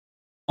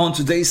On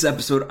today's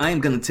episode, I am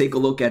going to take a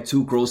look at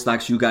two growth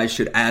stocks you guys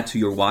should add to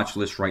your watch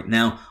list right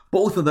now.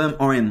 Both of them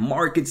are in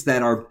markets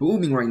that are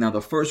booming right now. The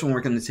first one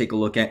we're going to take a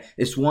look at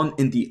is one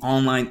in the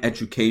online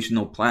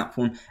educational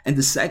platform, and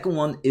the second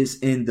one is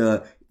in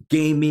the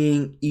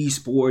gaming,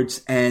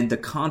 esports, and the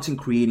content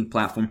creating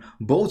platform,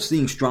 both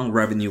seeing strong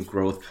revenue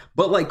growth.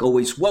 But like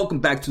always, welcome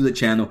back to the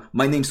channel.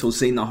 My name's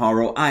Jose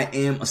Najarro. I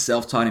am a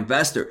self-taught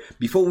investor.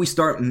 Before we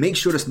start, make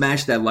sure to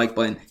smash that like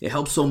button. It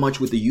helps so much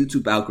with the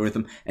YouTube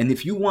algorithm. And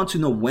if you want to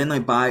know when I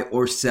buy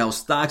or sell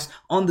stocks,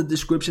 on the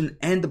description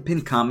and the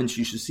pinned comments,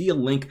 you should see a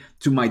link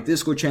to my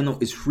Discord channel.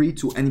 It's free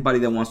to anybody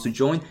that wants to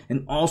join,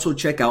 and also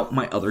check out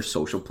my other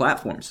social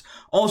platforms.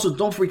 Also,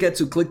 don't forget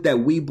to click that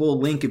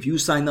Webull link. If you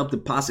sign up,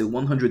 deposit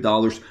 $100,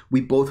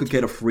 we both could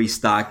get a free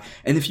stock.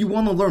 And if you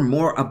want to learn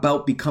more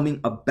about becoming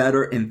a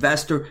better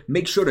investor,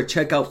 make sure to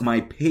check out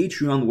my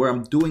Patreon, where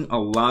I'm doing a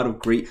lot of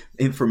great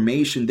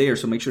information there.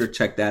 So make sure to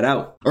check that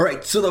out. All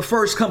right, so the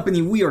first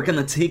company we are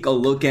going to take a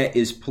look at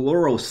is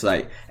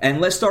Pluralsight. And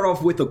let's start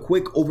off with a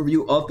quick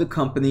overview of the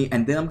company,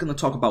 and then I'm going to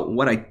talk about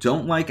what I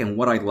don't like and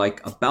what I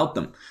like about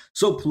them.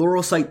 So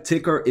Pluralsight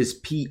ticker is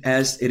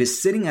PS. It is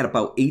sitting at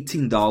about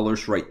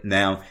 $18 right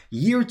now.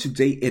 Year to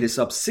date, it is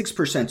up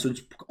 6%. So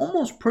it's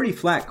almost pretty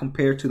flat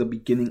compared to the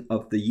beginning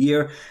of the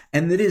year.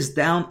 And it is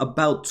down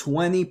about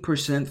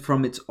 20%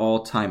 from its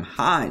all-time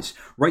highs.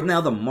 Right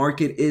now, the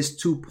market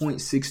is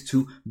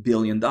 $2.62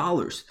 billion.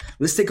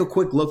 Let's take a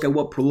quick look at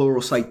what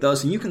Pluralsight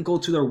does. And you can go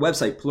to their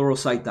website,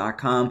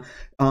 pluralsight.com.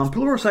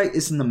 Pluralsight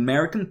is an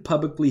American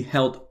publicly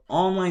held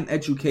online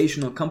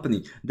educational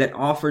company that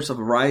offers a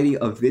variety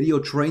of video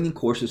training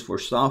courses for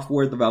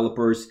software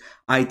developers,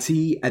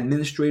 IT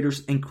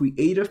administrators, and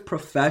creative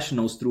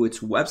professionals through its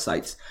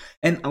websites.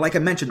 And like I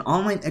mentioned,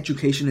 online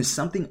education is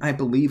something I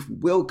believe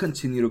will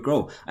continue to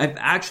grow. I've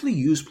actually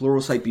used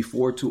Pluralsight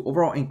before to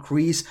overall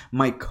increase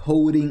my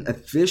coding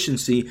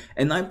efficiency,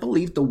 and I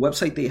believe the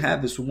website they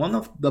have is one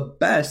of the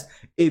best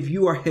if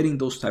you are hitting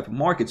those type of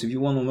markets. If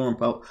you want to learn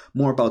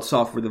more about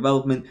software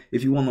development,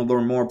 if you want to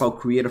learn more about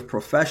creative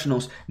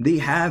professionals, they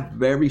have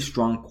very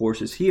strong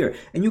courses here.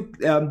 And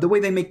the way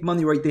they make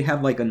money, right, they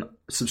have like a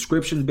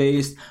subscription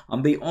based.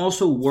 They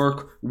also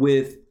work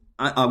with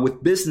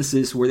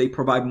businesses where they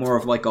provide more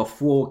of like a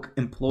full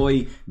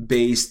employee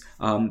based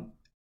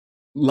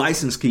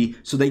license key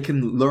so they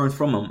can learn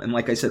from them. And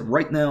like I said,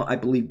 right now, I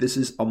believe this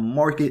is a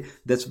market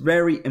that's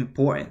very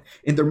important.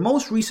 In their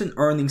most recent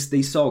earnings,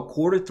 they saw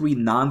Q3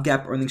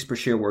 non-GAAP earnings per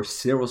share were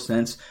 0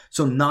 cents.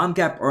 So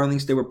non-GAAP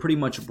earnings, they were pretty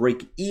much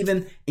break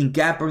even. In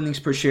GAAP earnings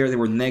per share, they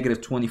were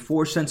negative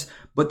 24 cents,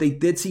 but they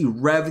did see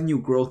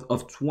revenue growth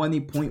of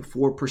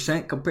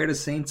 20.4% compared to the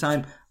same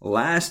time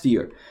last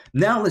year.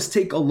 Now let's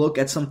take a look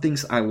at some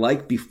things I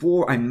like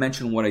before I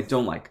mention what I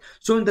don't like.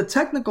 So in the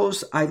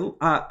technicals, I'm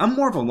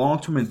more of a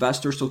long-term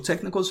investor, so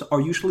technicals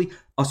are usually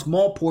a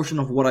small portion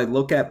of what I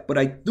look at, but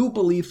I do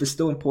believe it's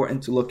still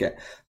important to look at.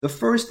 The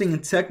first thing in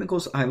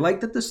technicals, I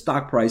like that the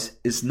stock price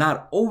is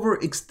not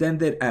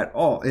overextended at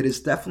all. It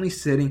is definitely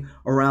sitting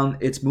around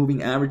its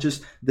moving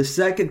averages. The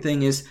second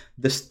thing is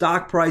the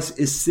stock price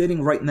is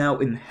sitting right now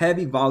in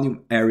heavy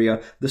volume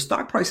area. The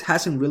stock price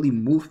hasn't really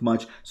moved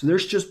much, so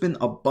there's just been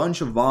a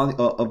bunch of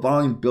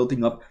volume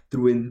building up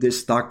through in this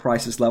stock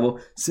prices level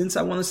since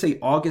I want to say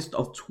August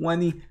of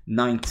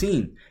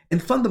 2019. In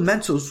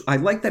fundamentals, I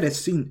like that it's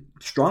seen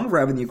strong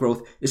revenue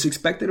growth. It's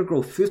expected to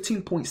grow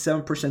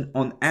 15.7%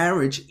 on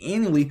average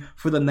annually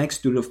for the next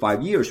 3 to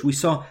 5 years. We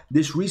saw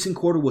this recent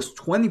quarter was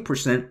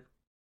 20%.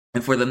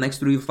 And for the next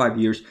 3 to 5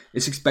 years,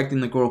 it's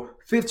expecting to grow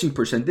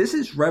 15%. This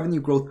is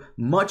revenue growth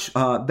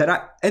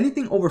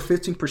anything over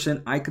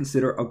 15% I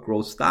consider a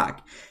growth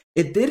stock.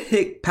 It did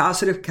hit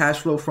positive cash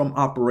flow from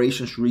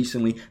operations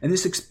recently, and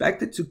is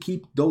expected to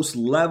keep those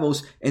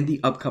levels in the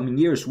upcoming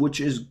years,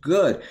 which is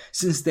good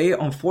since they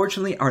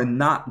unfortunately are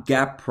not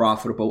GAAP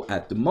profitable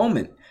at the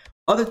moment.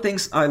 Other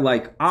things I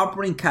like,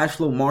 operating cash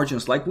flow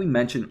margins, like we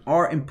mentioned,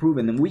 are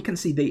improving, and we can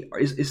see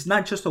it's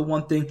not just a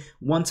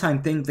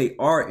one-time thing. They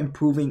are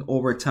improving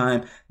over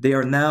time. They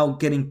are now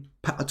getting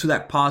to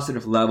that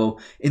positive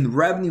level. In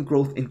revenue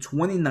growth in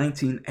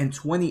 2019 and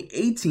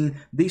 2018,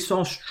 they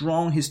saw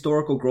strong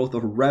historical growth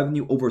of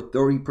revenue over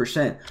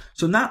 30%.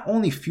 So not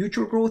only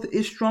future growth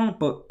is strong,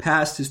 but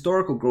past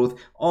historical growth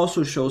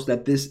also shows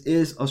that this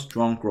is a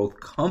strong growth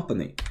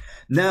company.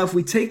 Now, if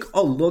we take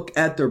a look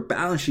at their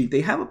balance sheet,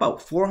 they have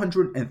about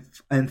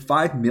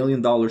 $405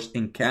 million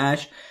in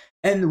cash.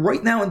 And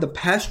right now, in the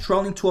past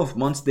trailing 12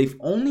 months, they've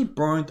only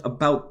burned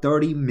about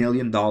 $30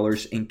 million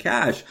in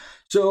cash.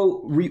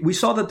 So we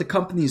saw that the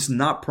company is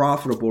not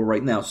profitable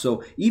right now.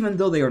 So even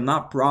though they are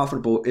not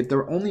profitable, if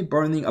they're only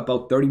burning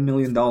about $30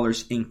 million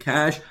in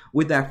cash,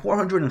 with that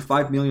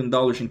 $405 million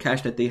in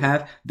cash that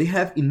they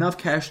have enough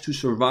cash to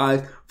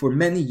survive for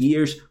many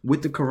years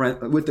with the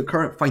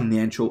current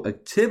financial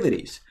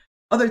activities.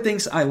 Other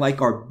things I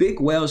like are big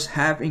whales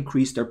have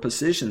increased their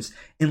positions.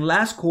 In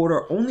last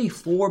quarter, only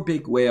 4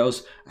 big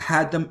whales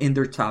had them in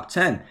their top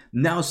 10.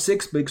 Now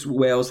 6 big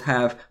whales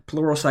have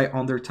Pluralsight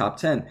on their top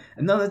 10.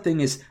 Another thing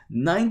is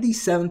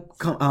 97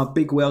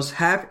 big whales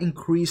have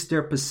increased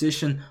their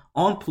position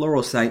on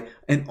Pluralsight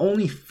and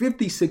only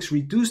 56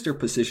 reduced their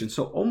position.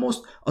 So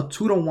almost a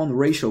 2-to-1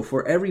 ratio.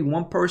 For every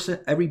one person,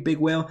 every big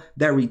whale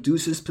that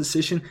reduces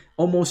position,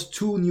 almost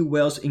 2 new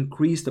whales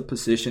increase the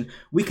position.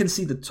 We can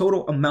see the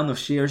total amount of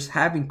shares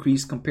have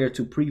increased compared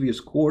to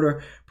previous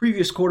quarter.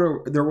 Previous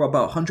quarter, there were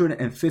about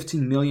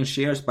 115 million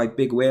shares by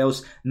big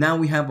whales. Now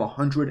we have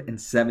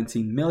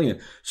 117 million.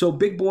 So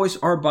big boys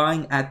are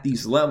buying at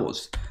these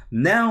levels.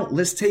 Now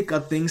let's take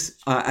at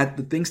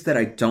the things that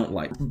I don't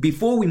like.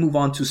 Before we move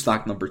on to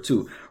stock number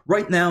 2.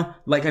 Right now,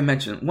 like I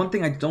mentioned, one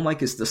thing I don't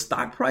like is the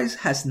stock price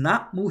has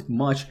not moved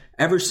much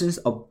ever since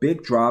a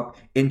big drop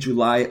in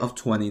July of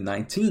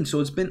 2019.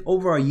 So it's been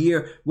over a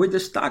year where the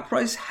stock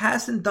price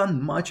hasn't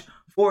done much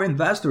for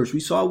investors. We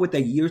saw with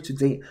a year to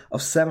date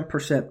of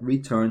 7%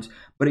 returns.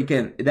 But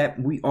again,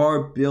 that we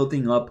are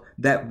building up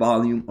that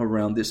volume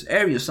around this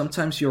area.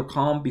 Sometimes you're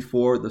calm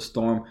before the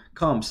storm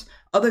comes.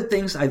 Other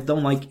things I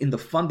don't like in the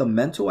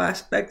fundamental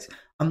aspect,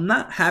 I'm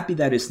not happy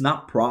that it's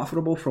not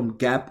profitable from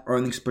GAAP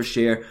earnings per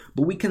share,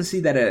 but we can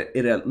see that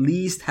it at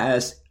least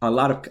has a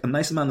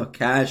nice amount of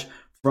cash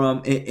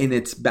from in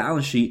its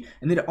balance sheet,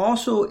 and it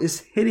also is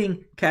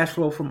hitting cash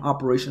flow from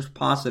operations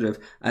positive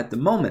at the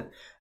moment.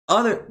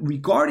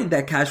 Regarding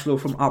that cash flow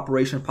from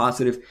operation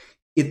positive,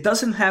 it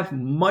doesn't have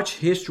much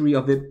history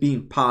of it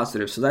being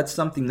positive. So that's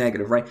something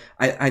negative, right?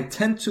 I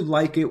tend to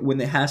like it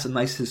when it has a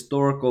nice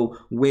historical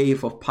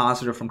wave of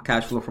positive from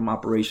cash flow from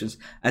operations.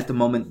 At the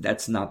moment,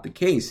 that's not the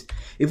case.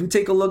 If we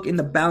take a look in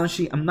the balance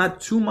sheet, I'm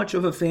not too much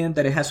of a fan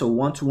that it has a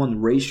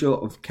 1-to-1 ratio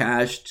of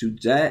cash to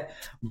debt.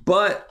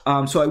 But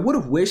so I would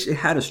have wished it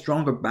had a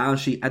stronger balance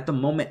sheet. At the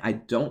moment, I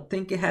don't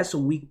think it has a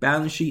weak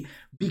balance sheet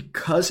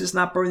because it's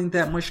not burning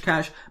that much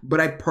cash,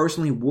 but I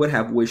personally would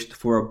have wished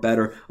for a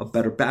better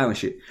balance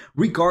sheet.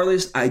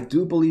 Regardless, I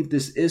do believe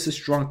this is a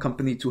strong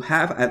company to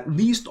have at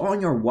least on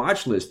your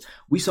watch list.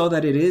 We saw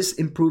that it is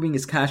improving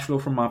its cash flow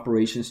from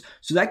operations,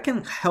 so that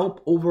can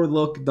help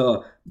overlook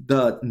the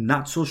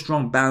not so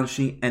strong balance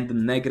sheet and the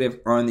negative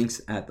earnings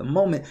at the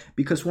moment,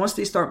 because once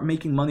they start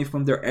making money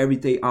from their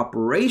everyday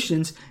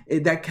operations,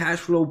 that cash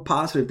flow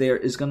positive there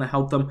is going to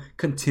help them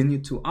continue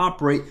to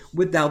operate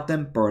without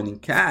them burning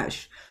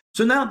cash.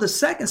 So now the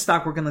second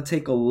stock we're going to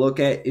take a look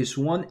at is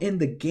one in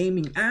the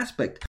gaming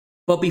aspect.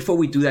 But before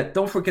we do that,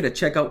 don't forget to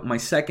check out my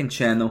second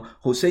channel,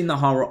 Jose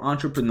Najarro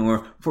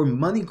Entrepreneur, for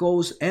money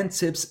goals and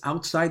tips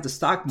outside the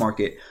stock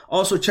market.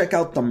 Also check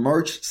out the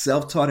merch,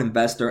 Self-Taught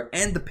Investor,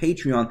 and the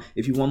Patreon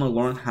if you want to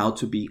learn how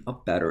to be a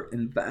better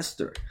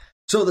investor.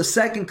 So the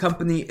second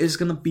company is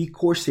going to be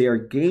Corsair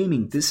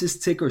Gaming. This is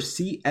ticker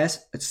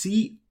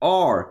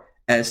CRSR,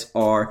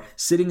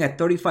 sitting at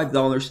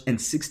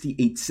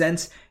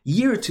 $35.68.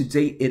 Year to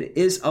date, it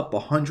is up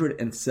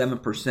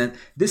 107%.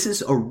 This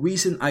is a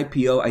recent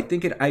IPO. I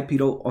think it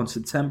IPO'd on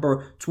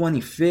September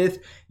 25th.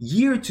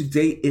 Year to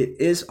date, it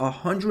is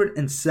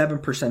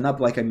 107% up,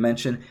 like I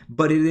mentioned,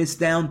 but it is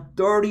down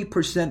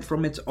 30%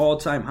 from its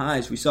all-time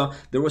highs. We saw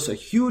there was a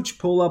huge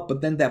pull-up, but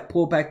then that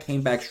pullback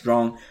came back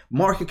strong.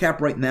 Market cap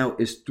right now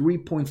is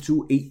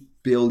 $3.28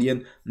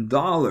 billion.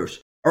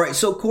 All right,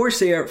 so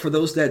Corsair, for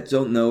those that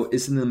don't know,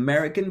 is an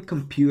American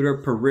computer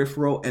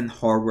peripheral and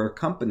hardware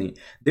company.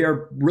 They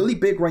are really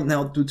big right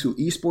now due to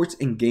esports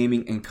and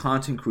gaming and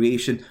content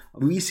creation.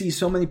 We see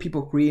so many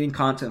people creating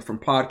content from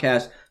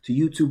podcasts to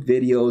YouTube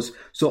videos.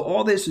 So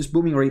all this is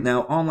booming right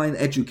now, online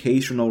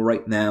educational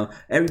right now.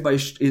 Everybody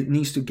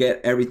needs to get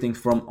everything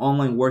from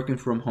online working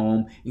from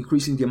home,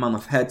 increasing the amount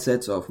of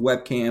headsets, of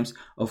webcams,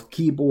 of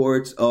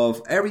keyboards,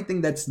 of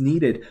everything that's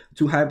needed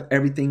to have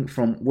everything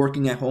from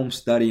working at home,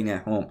 studying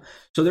at home.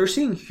 So they're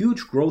seeing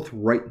huge growth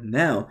right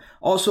now.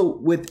 Also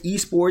with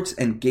esports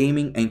and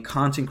gaming and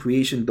content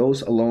creation,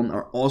 those alone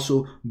are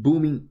also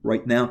booming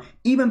right now.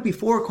 Even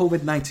before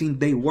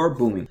COVID-19, they were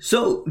booming.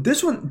 So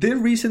this one did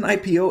recent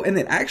IPO, and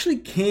it actually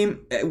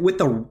came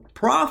with a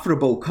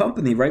profitable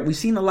company, right? We've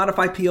seen a lot of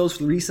IPOs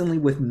recently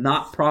with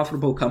not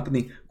profitable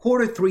company.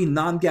 Q3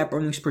 non-GAAP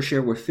earnings per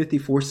share were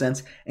 54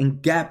 cents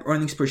and GAAP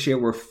earnings per share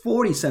were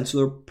 40 cents. So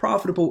they're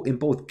profitable in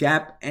both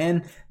GAAP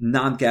and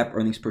non-GAAP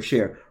earnings per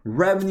share.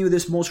 Revenue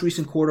this most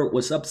recent quarter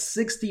was up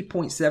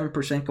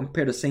 60.7%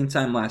 compared to the same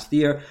time last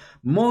year.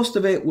 Most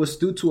of it was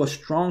due to a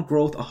strong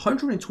growth,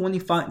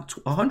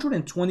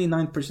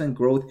 129%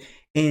 growth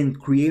in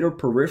creator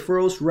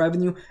peripherals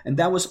revenue, and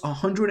that was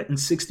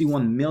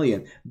 161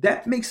 million.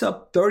 That makes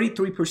up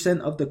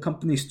 33% of the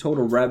company's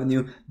total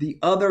revenue. The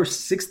other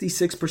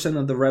 66%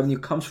 of the revenue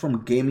comes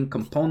from gaming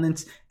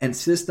components and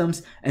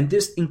systems, and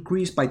this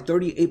increased by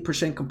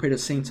 38% compared to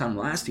the same time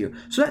last year.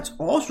 So that's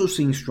also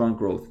seeing strong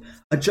growth.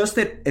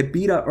 Adjusted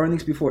EBITDA,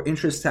 earnings before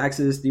interest,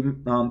 taxes,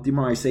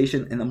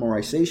 depreciation and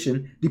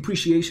amortization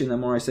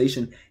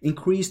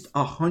increased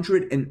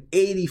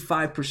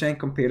 185%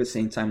 compared to the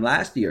same time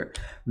last year.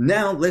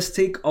 Now let's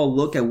take a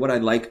look at what I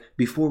like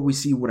before we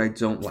see what I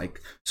don't like.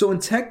 So in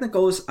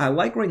technicals, I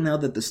like right now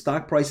that the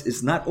stock price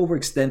is not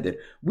overextended.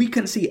 We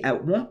can see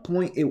at one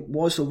point it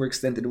was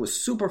overextended. It was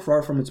super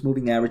far from its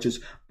moving averages,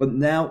 but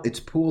now it's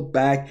pulled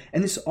back,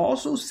 and it's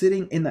also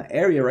sitting in the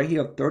area right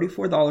here of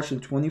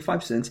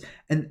 $34.25,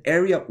 an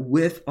area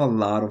with a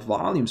lot of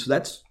volume. So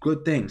that's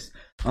good things.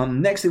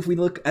 Next, if we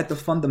look at the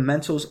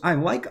fundamentals, I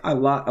like a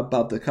lot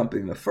about the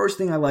company. The first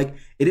thing I like,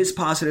 it is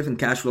positive in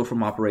cash flow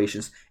from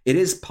operations. It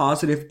is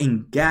positive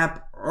in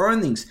GAAP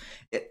earnings.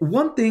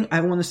 One thing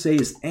I want to say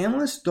is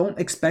analysts don't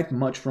expect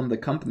much from the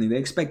company. They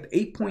expect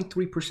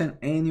 8.3%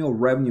 annual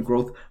revenue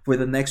growth for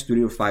the next 3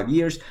 to 5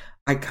 years.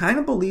 I kind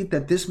of believe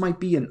that this might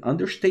be an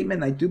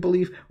understatement. I do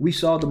believe we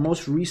saw the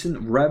most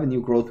recent revenue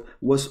growth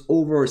was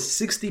over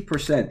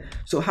 60%.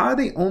 So how are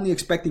they only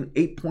expecting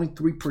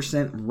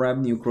 8.3%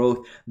 revenue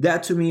growth?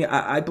 That to me,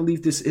 I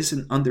believe this is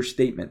an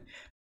understatement.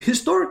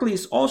 Historically,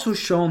 it's also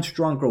shown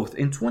strong growth.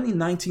 In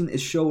 2019, it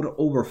showed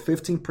over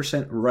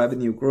 15%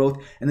 revenue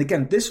growth. And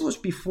again, this was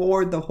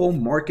before the whole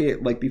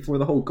market, like before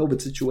the whole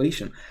COVID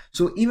situation.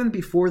 So even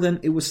before then,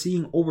 it was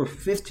seeing over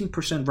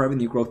 15%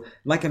 revenue growth.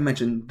 Like I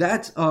mentioned,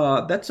 that's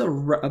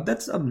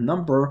a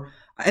number.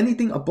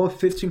 Anything above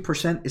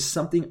 15% is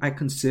something I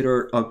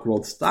consider a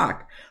growth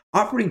stock.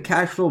 Operating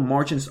cash flow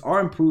margins are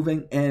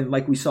improving. And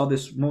like we saw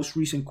this most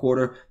recent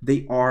quarter,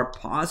 they are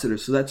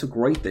positive. So that's a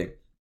great thing.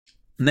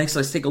 Next,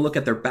 let's take a look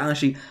at their balance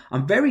sheet.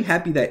 I'm very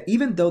happy that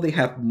even though they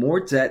have more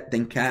debt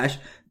than cash,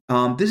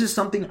 this is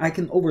something I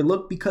can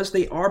overlook because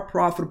they are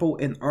profitable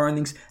in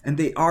earnings and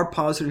they are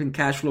positive in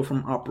cash flow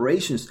from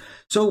operations.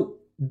 So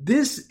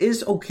this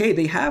is okay.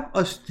 They have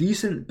a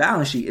decent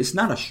balance sheet. It's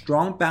not a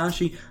strong balance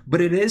sheet, but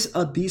it is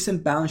a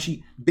decent balance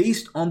sheet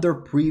based on their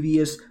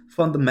previous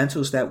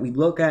fundamentals that we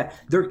look at.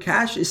 Their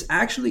cash is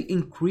actually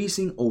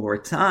increasing over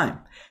time.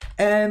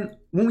 And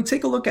when we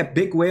take a look at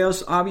big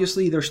whales,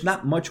 obviously there's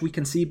not much we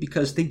can see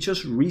because they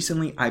just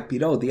recently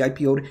IPO'd. They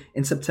IPO'd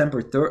in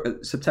September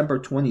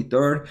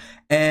 23rd,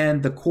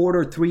 and the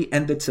quarter 3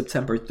 ended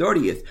September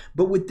 30th.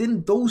 But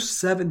within those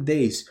 7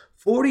 days,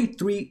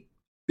 43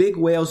 big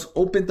whales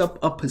opened up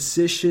a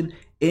position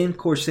in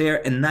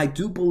Corsair, and I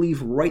do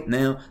believe right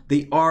now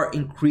they are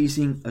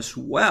increasing as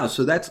well.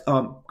 So that's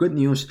good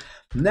news.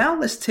 Now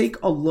let's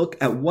take a look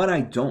at what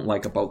I don't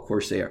like about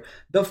Corsair.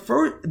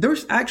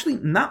 There's actually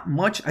not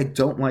much I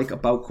don't like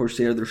about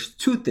Corsair. There's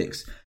two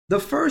things. The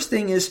first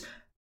thing is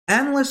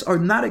analysts are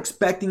not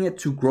expecting it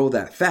to grow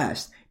that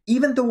fast.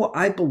 Even though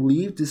I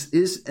believe this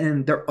is,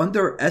 and they're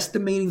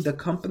underestimating the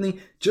company,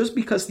 just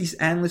because these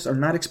analysts are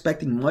not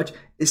expecting much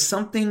is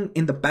something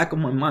in the back of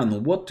my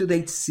mind. What do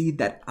they see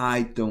that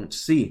I don't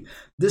see?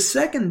 The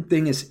second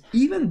thing is,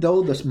 even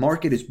though this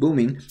market is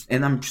booming,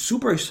 and I'm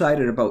super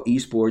excited about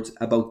esports,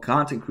 about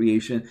content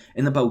creation,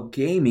 and about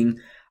gaming,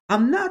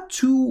 I'm not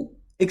too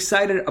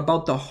excited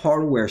about the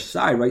hardware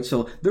side, right?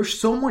 So there's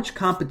so much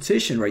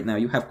competition right now.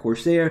 You have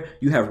Corsair,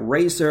 you have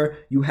Razer,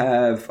 you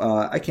have,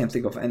 I can't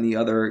think of any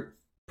other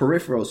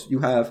peripherals. You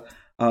have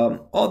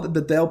all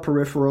the Dell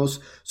peripherals.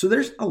 So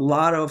there's a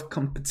lot of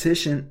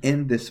competition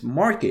in this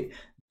market.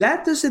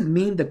 That doesn't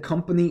mean the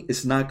company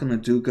is not going to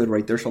do good,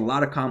 right? There's a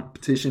lot of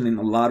competition in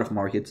a lot of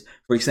markets.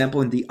 For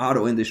example, in the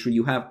auto industry,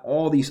 you have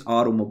all these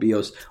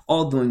automobiles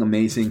all doing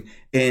amazing.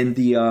 And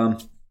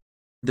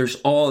there's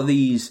all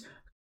these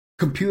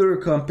computer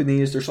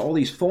companies, there's all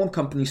these phone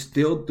companies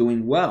still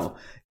doing well.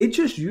 It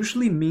just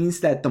usually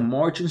means that the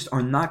margins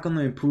are not going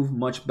to improve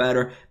much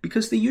better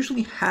because they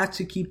usually have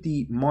to keep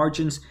the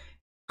margins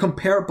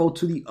comparable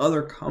to the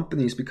other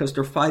companies because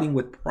they're fighting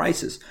with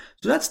prices.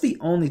 So that's the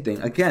only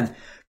thing. Again,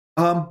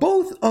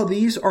 both of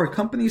these are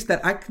companies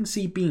that I can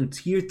see being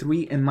tier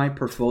 3 in my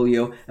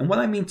portfolio. And what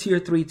I mean tier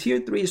 3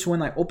 is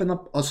when I open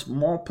up a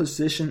small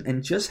position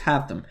and just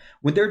have them.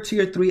 When they're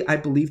tier 3, I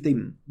believe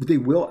they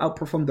will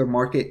outperform their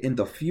market in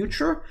the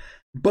future.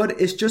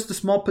 But it's just a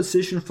small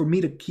position for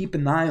me to keep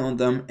an eye on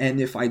them. And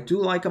if I do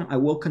like them, I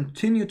will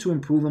continue to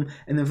improve them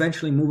and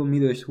eventually move them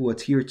either to a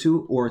tier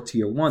 2 or a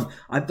tier 1.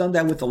 I've done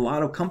that with a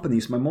lot of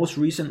companies. My most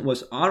recent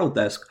was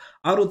Autodesk.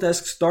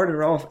 Autodesk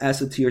started off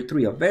as a tier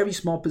 3, a very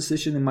small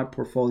position in my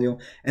portfolio.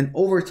 And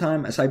over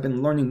time, as I've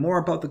been learning more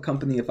about the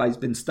company, if I've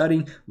been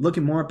studying,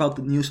 looking more about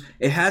the news,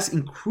 it has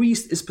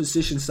increased its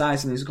position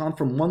size and it's gone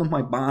from one of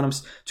my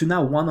bottoms to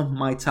now one of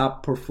my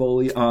top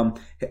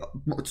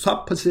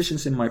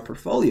positions in my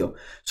portfolio.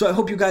 So I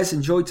hope you guys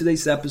enjoyed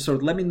today's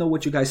episode. Let me know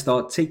what you guys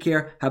thought. Take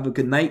care, have a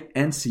good night,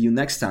 and see you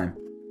next time.